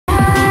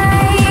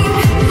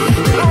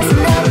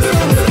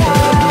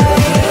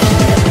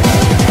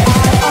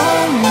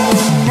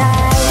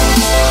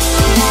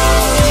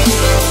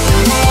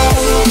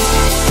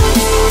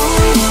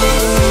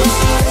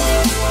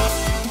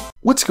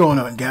going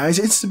on, guys?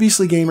 It's the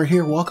Beastly Gamer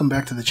here. Welcome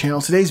back to the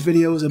channel. Today's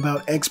video is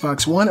about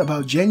Xbox One,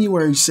 about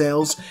January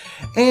sales,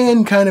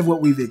 and kind of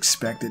what we've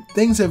expected.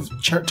 Things have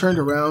turned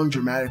around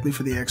dramatically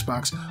for the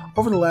Xbox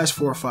over the last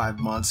 4 or 5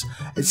 months.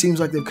 It seems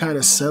like they've kind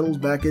of settled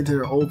back into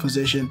their old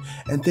position,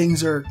 and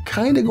things are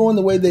kind of going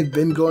the way they've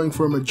been going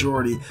for a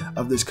majority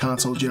of this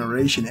console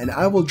generation, and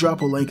I will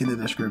drop a link in the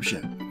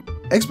description.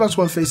 Xbox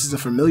One faces a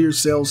familiar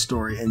sales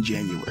story in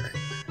January.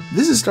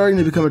 This is starting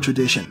to become a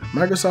tradition.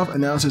 Microsoft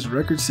announces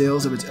record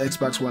sales of its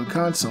Xbox One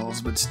consoles,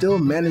 but still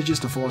manages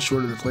to fall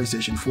short of the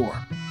PlayStation 4.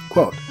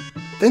 Quote,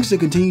 "Thanks to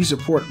continued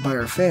support by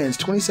our fans,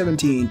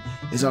 2017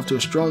 is off to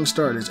a strong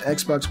start as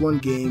Xbox One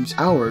games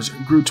hours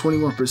grew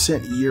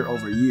 21% year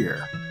over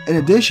year." In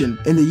addition,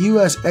 in the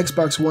US,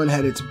 Xbox One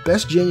had its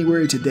best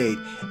January to date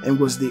and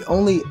was the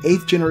only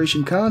 8th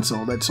generation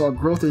console that saw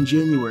growth in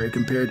January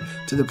compared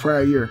to the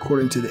prior year,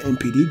 according to the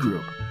NPD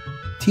Group.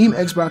 Team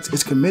Xbox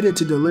is committed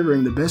to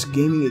delivering the best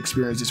gaming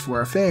experiences for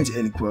our fans,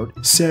 end quote,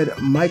 said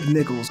Mike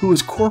Nichols, who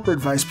is corporate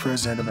vice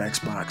president of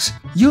Xbox.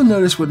 You'll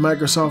notice what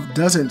Microsoft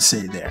doesn't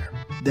say there,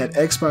 that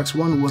Xbox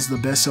One was the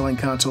best-selling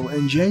console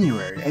in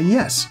January, and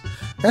yes,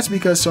 that's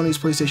because Sony's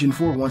PlayStation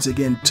 4 once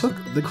again took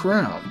the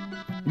crown.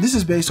 This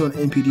is based on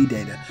NPD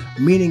data,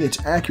 meaning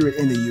it's accurate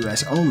in the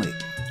US only.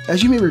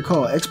 As you may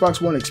recall,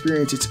 Xbox One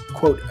experienced its,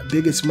 quote,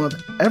 biggest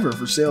month ever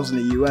for sales in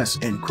the US,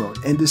 end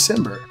quote, in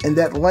December, and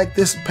that like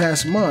this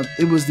past month,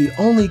 it was the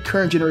only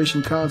current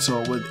generation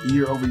console with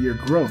year-over-year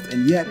growth,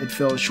 and yet it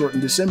fell short in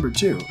December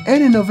too,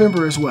 and in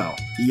November as well.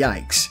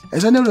 Yikes.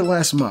 As I noted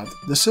last month,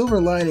 the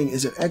silver lining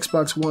is that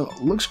Xbox One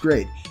looks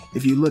great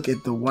if you look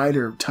at the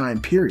wider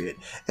time period.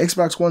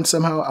 Xbox One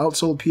somehow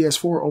outsold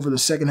PS4 over the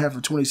second half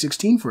of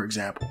 2016, for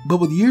example. But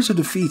with years of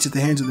defeats at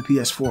the hands of the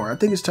PS4, I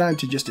think it's time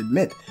to just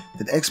admit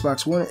that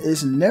Xbox One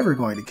is never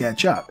going to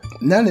catch up.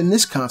 Not in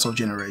this console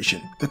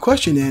generation. The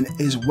question then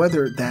is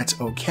whether that's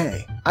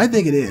okay. I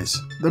think it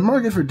is. The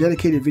market for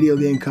dedicated video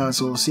game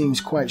consoles seems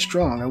quite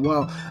strong, and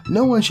while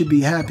no one should be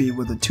happy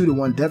with a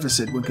 2-to-1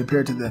 deficit when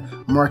compared to the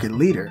market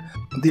leader,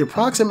 the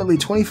approximately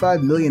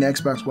 25 million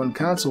Xbox One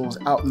consoles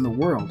out in the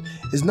world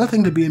is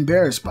nothing to be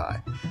embarrassed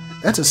by.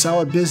 That's a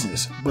solid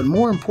business, but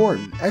more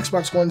important,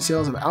 Xbox One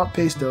sales have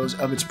outpaced those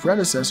of its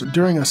predecessor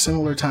during a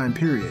similar time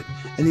period,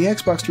 and the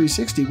Xbox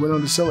 360 went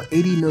on to sell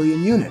 80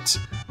 million units.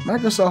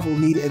 Microsoft will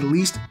need at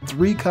least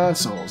 3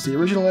 consoles, the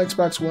original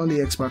Xbox One, the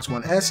Xbox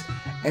One S,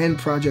 and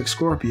Project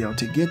Scorpio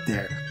to get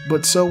there.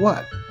 But so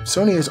what?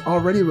 Sony has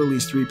already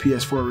released 3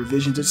 PS4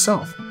 revisions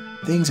itself.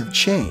 Things have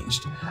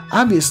changed.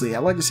 Obviously, I'd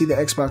like to see the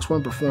Xbox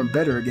One perform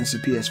better against the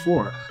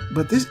PS4,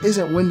 but this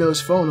isn't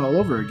Windows Phone all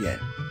over again.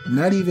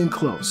 Not even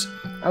close.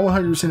 I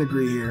 100%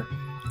 agree here.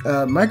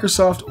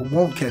 Microsoft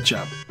won't catch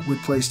up with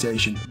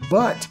PlayStation,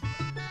 but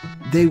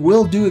they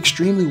will do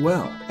extremely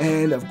well.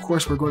 And of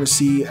course, we're going to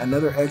see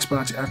another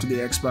Xbox after the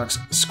Xbox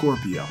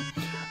Scorpio.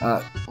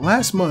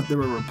 Last month, there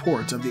were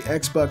reports of the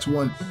Xbox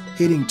One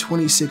hitting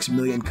 26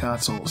 million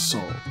consoles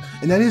sold.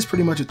 And that is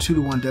pretty much a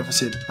 2-to-1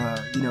 deficit,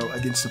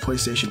 against the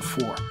PlayStation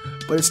 4.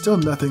 But it's still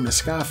nothing to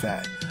scoff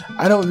at.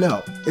 I don't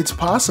know. It's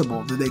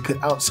possible that they could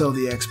outsell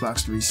the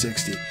Xbox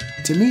 360.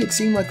 To me, it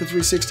seemed like the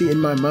 360, in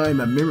my mind,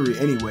 my memory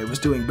anyway, was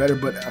doing better,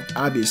 but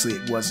obviously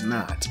it was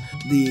not.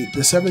 The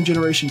 7th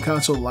generation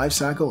console life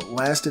cycle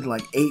lasted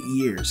like 8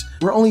 years.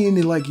 We're only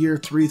into like year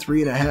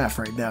 3.5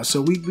 right now,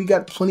 so we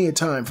got plenty of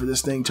time for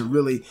this thing to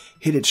really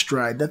hit its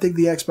stride. And I think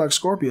the Xbox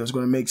Scorpio is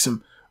going to make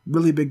some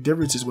really big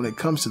differences when it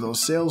comes to those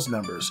sales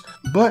numbers.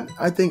 But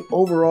I think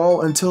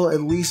overall, until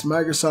at least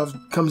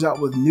Microsoft comes out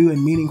with new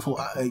and meaningful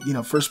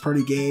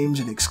first-party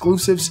games and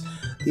exclusives,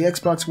 the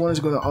Xbox One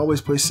is going to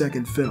always play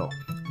second fiddle.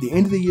 At the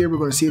end of the year, we're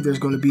going to see if there's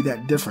going to be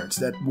that difference,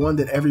 that one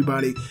that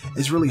everybody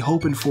is really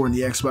hoping for in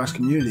the Xbox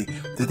community,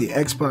 that the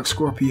Xbox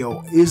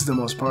Scorpio is the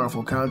most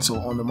powerful console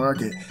on the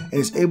market and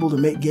is able to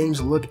make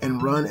games look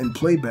and run and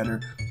play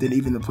better than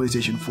even the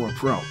PlayStation 4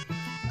 Pro.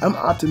 I'm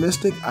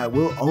optimistic. I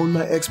will own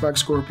my Xbox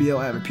Scorpio.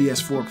 I have a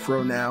PS4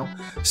 Pro now,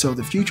 so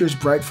the future is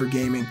bright for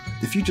gaming.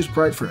 The future is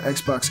bright for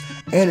Xbox,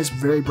 and it's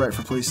very bright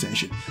for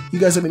PlayStation. You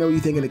guys let me know what you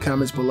think in the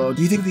comments below.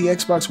 Do you think the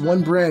Xbox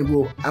One brand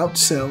will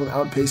outsell and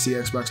outpace the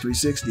Xbox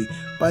 360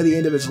 by the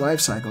end of its life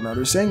cycle? Now,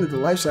 they're saying that the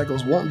life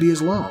cycles won't be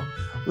as long.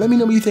 Let me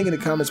know what you think in the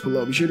comments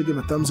below. Be sure to give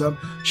a thumbs up,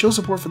 show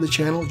support for the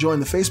channel,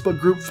 join the Facebook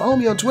group, follow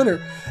me on Twitter,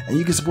 and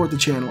you can support the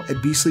channel at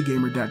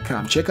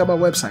beastlygamer.com. Check out my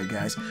website,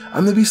 guys.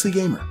 I'm the Beastly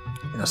Gamer,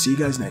 and I'll see you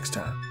guys next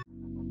time.